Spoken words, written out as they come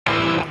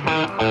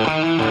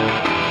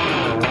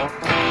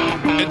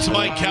It's the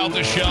Mike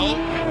Calta Show.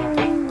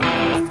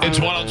 It's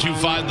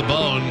 102.5 The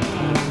Bone.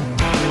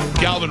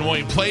 Galvin,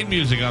 when we played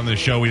music on this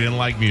show, we didn't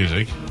like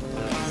music.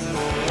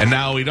 And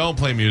now we don't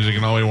play music,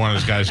 and all we want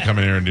is guys to come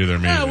in here and do their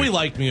music. Yeah, we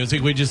like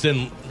music. We just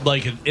didn't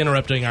like it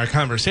interrupting our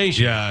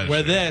conversation. Yeah,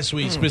 Where this,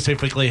 we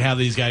specifically have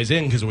these guys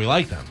in because we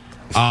like them.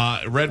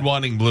 Red,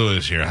 Wanting Blue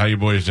is here. How you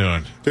boys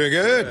doing? Doing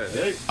good.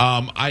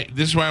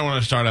 This is why I want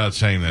to start out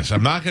saying this.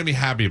 I'm not going to be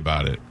happy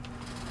about it.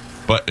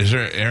 But is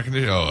there air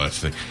conditioning? Oh,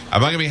 that's the thing.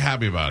 I'm not going to be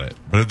happy about it.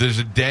 But if there's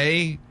a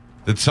day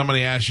that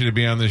somebody asks you to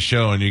be on this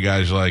show and you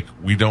guys are like,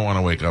 we don't want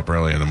to wake up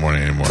early in the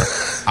morning anymore,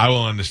 I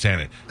will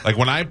understand it. Like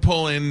when I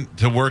pull in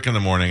to work in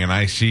the morning and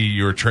I see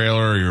your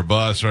trailer or your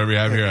bus or whatever you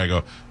have here, I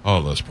go,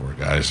 oh, those poor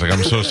guys. Like,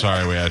 I'm so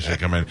sorry we asked you to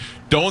come in.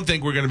 Don't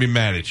think we're going to be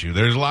mad at you.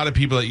 There's a lot of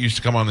people that used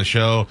to come on the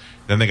show,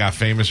 then they got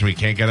famous and we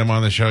can't get them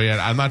on the show yet.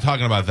 I'm not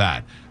talking about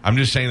that. I'm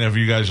just saying that if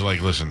you guys are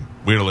like, listen,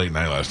 we had a late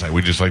night last night.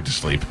 We just like to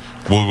sleep.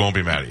 We won't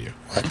be mad at you.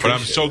 But I'm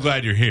so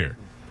glad you're here.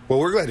 Well,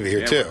 we're glad to be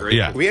here, too.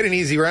 Yeah. We had an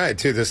easy ride,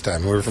 too, this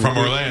time. We were from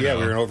Orlando. Yeah,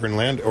 we were over in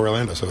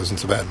Orlando, so it wasn't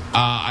so bad.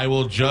 I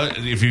will judge.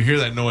 If you hear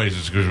that noise,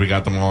 it's because we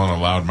got them all on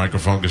a loud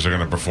microphone because they're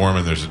going to perform,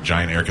 and there's a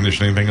giant air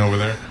conditioning thing over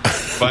there.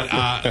 But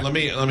let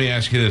me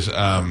ask you this.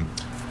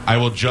 I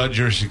will judge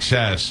your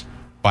success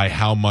by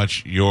how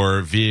much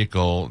your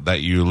vehicle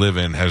that you live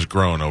in has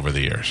grown over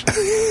the years.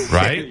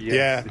 Right?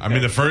 Yeah. I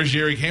mean, the first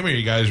year he came here,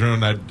 you guys were in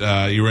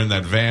that. You were in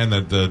that van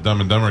that the Dumb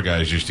and Dumber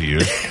guys used to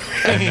use,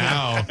 and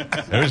now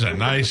there's a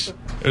nice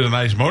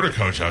motor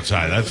coach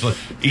outside. That's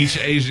each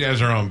has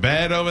their own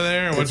bed over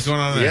there. What's going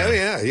on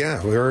there?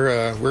 Yeah.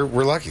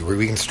 We're lucky.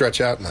 We can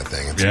stretch out in that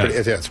thing.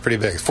 It's pretty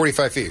big. It's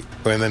 45 feet,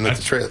 and then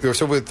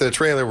with the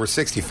trailer, we're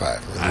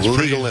 65. That's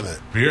legal limit.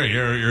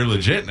 You're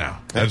legit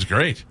now. That's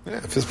great. Yeah,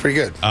 it feels pretty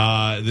good.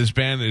 This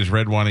band is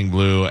Red, Wanting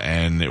Blue,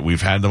 and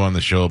we've had them on the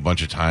show a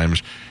bunch of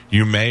times.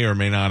 You may or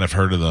may not have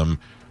heard of them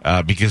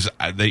because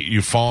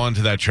you fall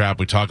into that trap.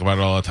 We talk about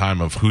it all the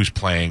time of who's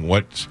playing,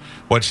 what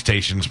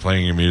station's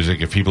playing your music,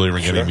 if people are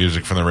even getting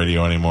music from the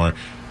radio anymore.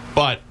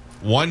 But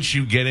once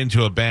you get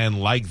into a band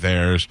like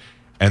theirs,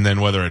 and then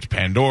whether it's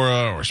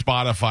Pandora or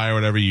Spotify or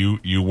whatever, you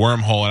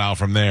wormhole it out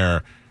from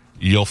there,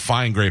 you'll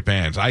find great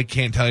bands. I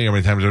can't tell you how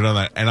many times I've done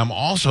that. And I'm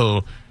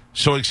also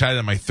so excited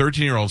that my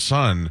 13-year-old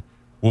son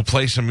will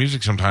play some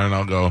music sometime, and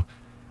I'll go,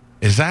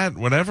 is that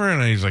whatever?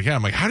 And he's like, yeah.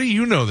 I'm like, how do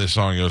you know this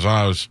song? He goes,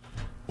 I was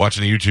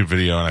watching a YouTube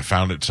video and I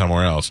found it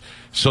somewhere else.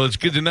 So it's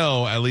good to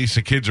know at least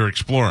the kids are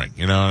exploring,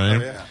 you know what I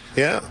mean? Oh,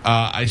 yeah.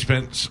 I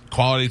spent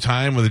quality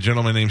time with a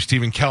gentleman named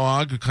Stephen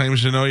Kellogg who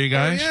claims to know you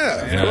guys.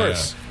 Of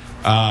course.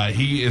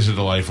 He is a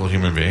delightful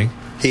human being.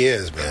 He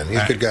is, man. He's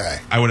a good guy.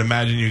 I would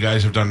imagine you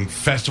guys have done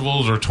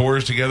festivals or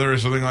tours together or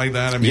something like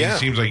that. I mean, It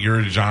seems like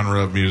your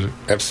genre of music.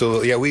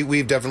 Absolutely. Yeah,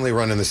 we've definitely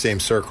run in the same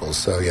circles.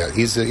 So, yeah,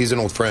 he's an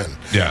old friend.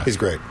 Yeah. He's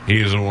great. He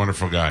is a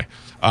wonderful guy.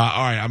 All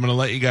right, I'm going to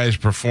let you guys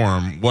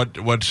perform.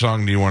 What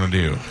song do you want to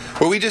do?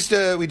 Well, we just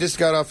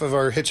got off of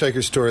our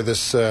Hitchhiker's tour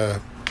just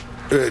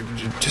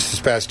this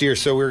past year,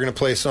 so we were going to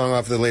play a song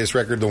off of the latest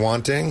record, The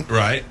Wanting.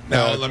 Right.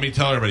 Now, let me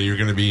tell everybody, you're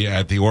going to be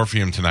at the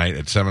Orpheum tonight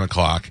at 7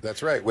 o'clock.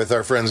 That's right, with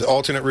our friends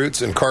Alternate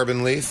Roots and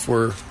Carbon Leaf.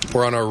 We're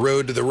on our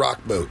road to the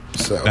Rock Boat.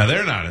 So now,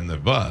 they're not in the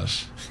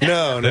bus.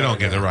 No, they don't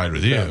get to ride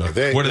with you. No,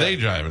 what are they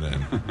driving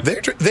in?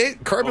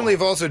 Carbon Leaf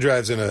also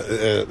drives in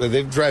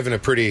they drive in a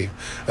pretty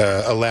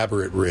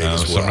elaborate rig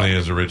as well. Somebody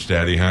has a rich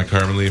daddy, huh?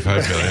 Carbon Leaf,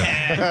 I feel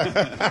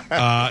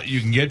you.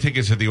 You can get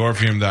tickets at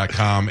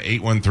theorpheum.com,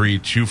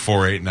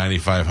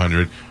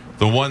 813-248-9500.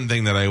 The one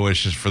thing that I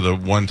wish is for the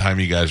one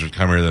time you guys would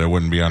come here that it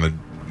wouldn't be on a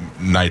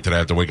night that I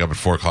have to wake up at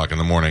 4 o'clock in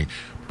the morning.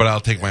 But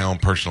I'll take my own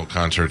personal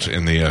concerts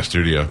in the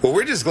studio. Well,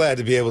 we're just glad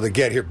to be able to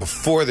get here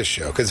before the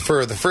show, because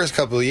for the first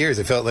couple of years,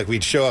 it felt like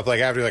we'd show up like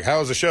after, like, how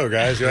was the show,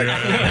 guys? You're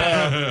like,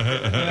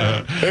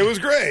 it was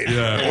great.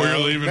 Yeah, or you're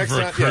leaving for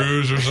a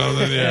cruise or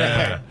something.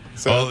 Yeah.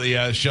 So,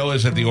 the show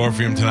is at the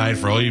Orpheum tonight.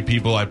 For all you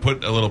people, I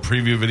put a little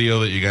preview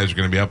video that you guys are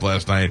going to be up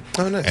last night.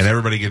 Oh, nice. And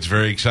everybody gets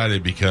very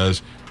excited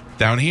because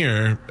down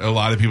here, a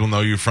lot of people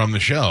know you from the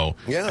show.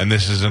 Yeah. And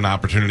this is an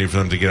opportunity for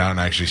them to get out and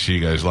actually see you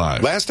guys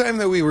live. Last time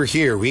that we were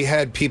here, we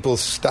had people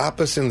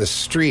stop us in the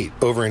street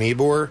over in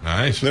Ybor.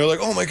 Nice. And they're like,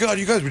 oh, my God,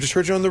 you guys, we just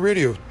heard you on the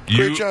radio.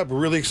 Great job. We're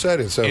really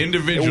excited. So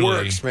individually, it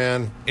works,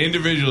 man.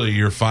 Individually,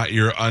 you're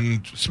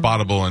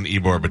unspottable in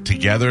Ybor, but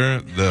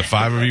together, the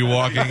five of you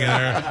walking in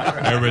there,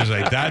 everybody's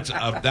like, that's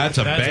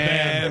a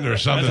band or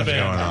something's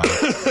going on.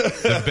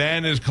 The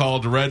band is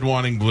called Red,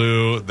 Wanting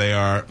Blue. They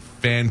are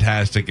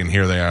fantastic, and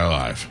here they are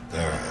live. All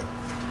right.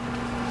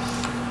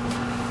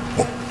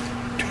 1,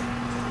 2,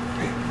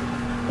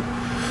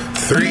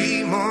 3.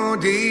 3 more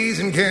days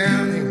and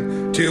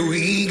counting till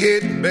we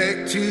get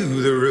back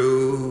to the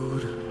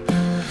road.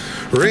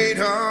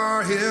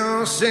 Radar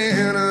Hill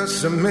sent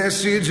us a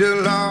message a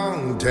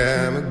long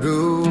time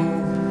ago.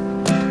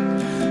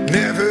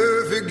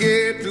 Never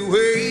forget the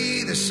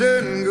way the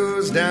sun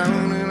goes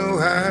down in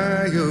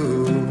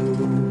Ohio.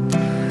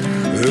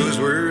 Those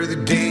were the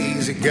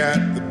days that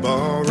got the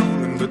ball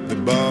rolling, but the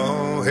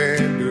ball had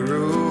to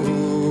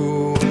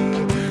roll.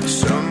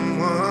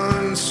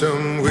 Someone,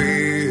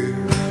 somewhere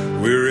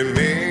will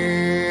remember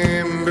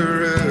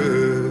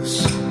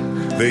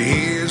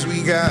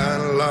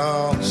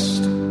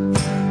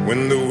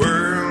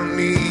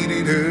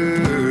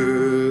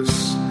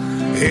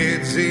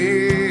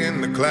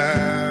in the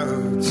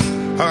clouds,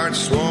 hearts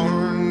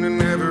sworn to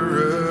never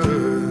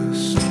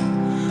rust,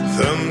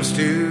 thumbs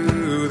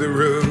to the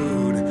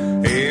road,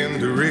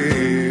 and the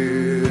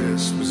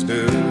rest was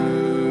dust.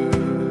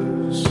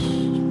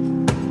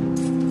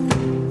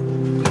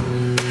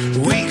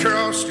 We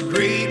crossed the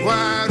great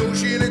wide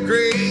ocean of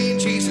gray,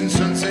 chasing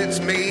sunsets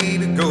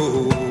made of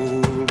gold.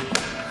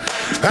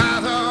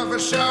 I thought for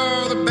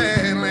sure the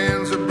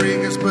badlands would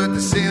break us, but they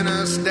sent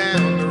us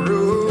down the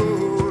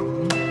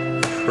road.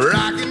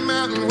 Rocky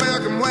Mountain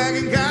welcome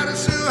wagon got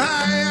us so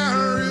high,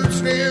 our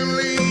roots didn't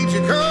lead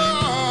you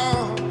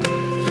call.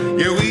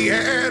 Yeah, we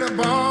had a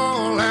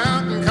ball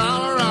out in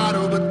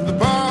Colorado, but the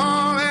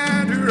ball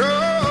had to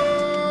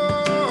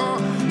roll.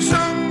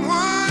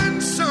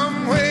 Someone,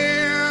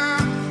 somewhere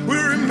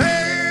will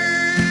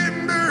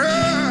remember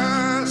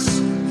us,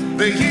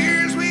 the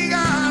years we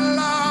got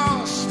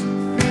lost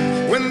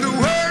when the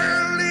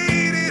world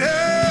needed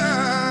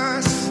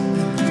us.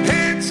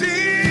 Heads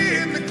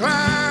in the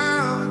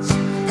clouds,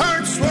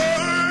 hearts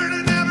sworn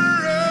to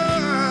never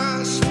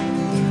rust,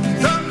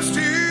 thumbs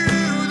to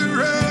the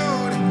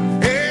road,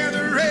 and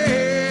the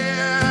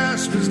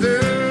rest was dust.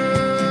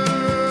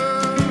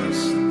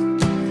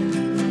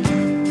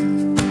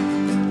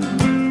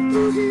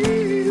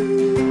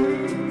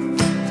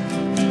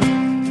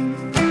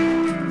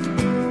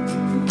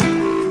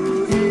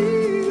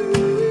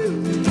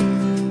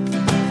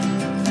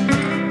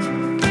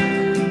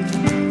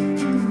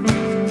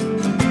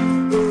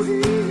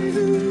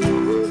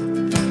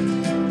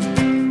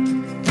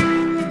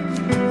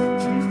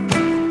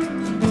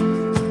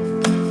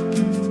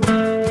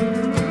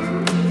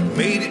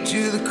 Made it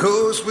to the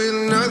coast with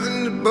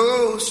nothing to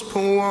boast,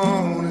 pull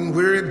on and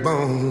weary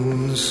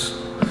bones.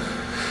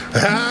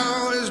 I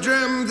always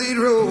dreamt they'd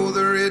roll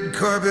the red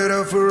carpet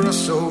out for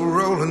us old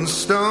Rolling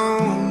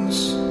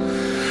Stones,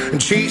 and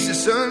chase the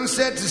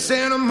sunset to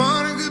Santa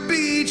Monica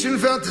Beach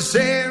and felt the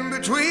sand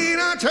between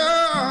our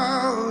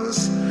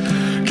toes.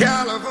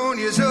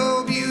 California's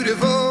so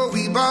beautiful,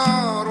 we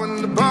bought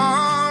when the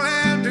ball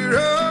had to roll.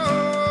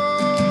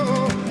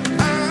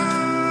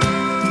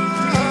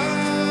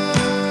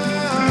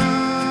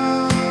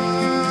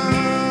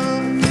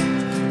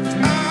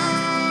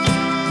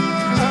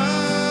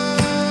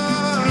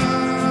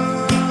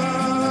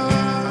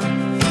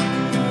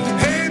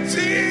 Heads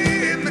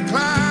in the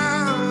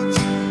clouds,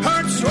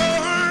 hearts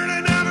sworn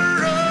to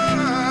never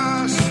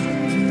rust,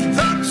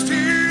 thumbs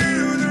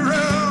to the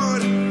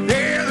road,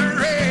 yeah, the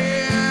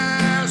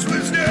rest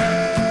was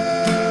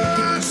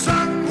dust.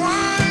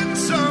 Someone,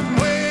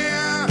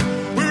 somewhere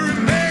will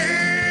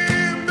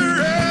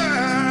remember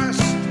us,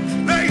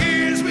 the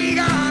years we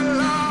got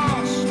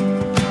lost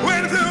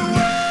when the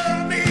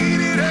world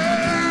needed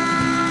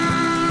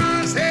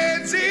us.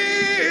 Heads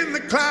in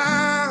the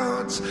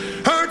clouds,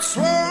 hearts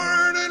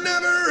sworn to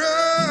never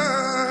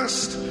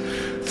rust,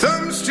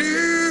 thumbs to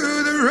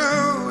the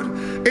road,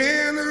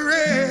 and the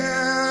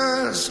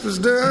rest was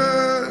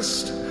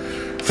dust.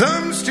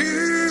 Thumbs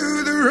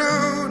to the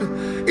road,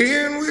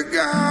 and we're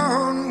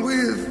gone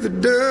with the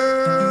dust.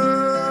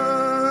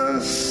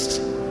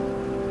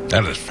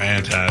 That is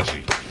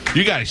fantastic.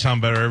 You guys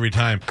sound better every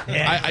time.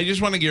 I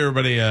just want to give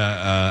everybody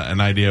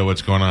an idea of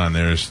what's going on.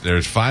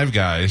 There's 5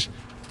 guys.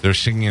 They're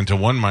singing into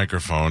one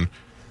microphone,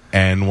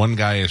 and one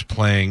guy is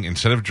playing,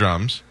 instead of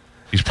drums,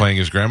 he's playing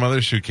his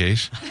grandmother's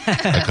suitcase,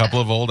 a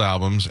couple of old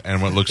albums,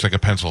 and what looks like a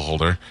pencil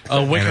holder.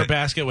 A wicker And it-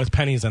 basket with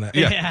pennies in it.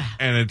 Yeah,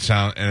 and it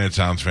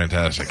sounds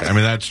fantastic. I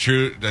mean, that's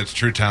true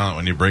talent.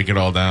 When you break it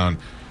all down,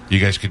 you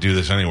guys could do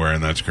this anywhere,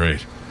 and that's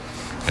great.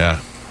 Yeah.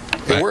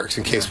 It works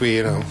in case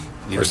we, are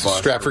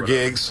strapped for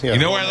gigs. You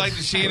know where I'd like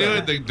to see you do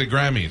it? The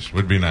Grammys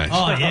would be nice.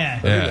 Oh, yeah.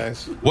 Yeah.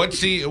 nice. What's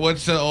the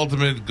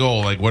ultimate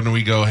goal? Like, when do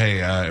we go,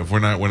 hey, if we're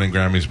not winning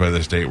Grammys by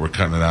this date, we're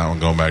cutting it out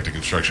and going back to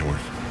construction work?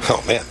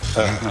 Oh, man.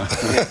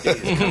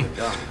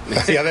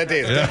 Yeah, that day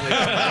is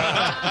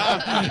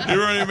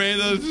You already made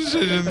those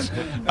decisions.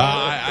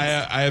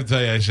 I have to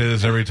tell you, I say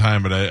this every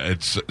time, but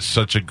it's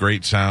such a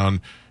great sound.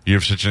 You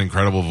have such an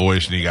incredible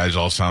voice, and you guys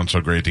all sound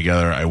so great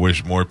together. I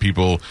wish more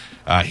people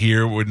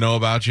here would know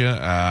about you.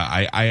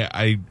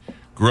 I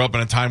grew up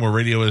in a time where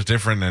radio is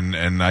different,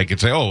 and I could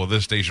say, oh, well,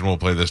 this station will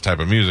play this type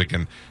of music,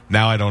 and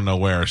now I don't know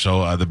where.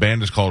 So the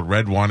band is called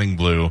Red Wanting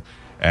Blue,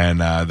 and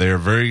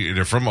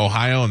they're from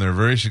Ohio, and they're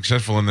very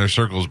successful in their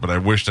circles, but I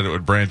wish that it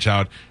would branch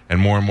out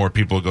and more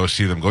people would go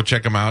see them. Go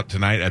check them out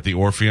tonight at the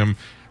Orpheum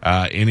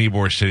in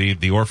Ybor City,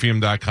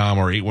 theorpheum.com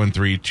or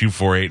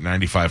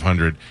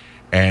 813-248-9500.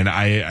 And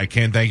I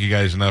can't thank you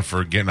guys enough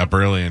for getting up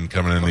early and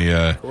coming in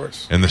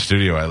the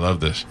studio. I love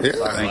this. Yeah.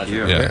 Thank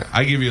you. Yeah,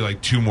 I give you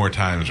like 2 more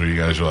times where you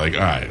guys are like, all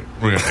right,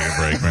 we're gonna take a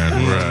break,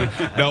 man.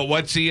 No,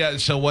 what's the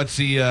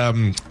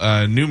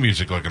new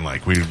music looking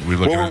like? We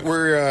looking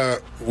Well,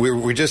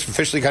 we just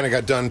officially kind of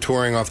got done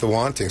touring off The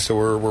Wanting, so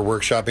we're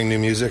workshopping new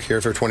music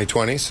here for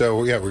 2020.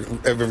 So yeah,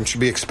 everyone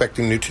should be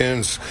expecting new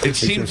tunes. It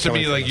seems to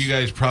me like you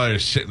guys probably are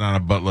sitting on a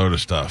buttload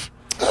of stuff.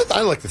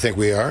 I like to think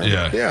we are.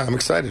 Yeah. I'm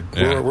excited.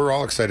 Yeah. We're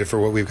all excited for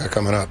what we've got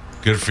coming up.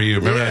 Good for you.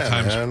 Remember Yeah, that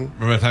time? man.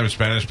 Remember that time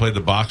Spanish played the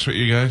box with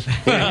you guys? I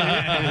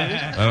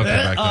don't come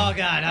back. Oh,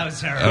 God, that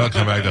was I terrible. don't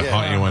come back to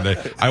haunt you one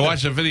day. I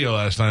watched a video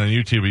last night on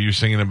YouTube of you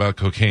singing about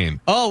cocaine.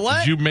 Oh,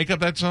 what? Did you make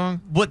up that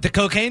song? What, the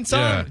cocaine song?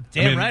 Yeah.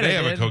 Damn right they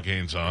I have did. a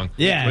cocaine song.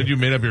 Yeah. But you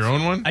made up your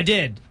own one? I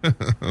did.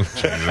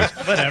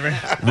 Whatever.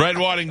 Red,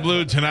 White, and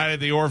Blue tonight at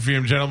the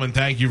Orpheum. Gentlemen,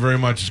 thank you very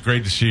much. It's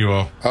great to see you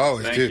all. Oh,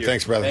 dude,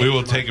 thanks, brother. We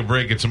will take a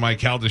break. It's a Mike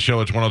Calta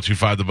show. It's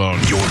 102.5 The Bone.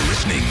 You're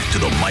listening to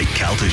the Mike Calta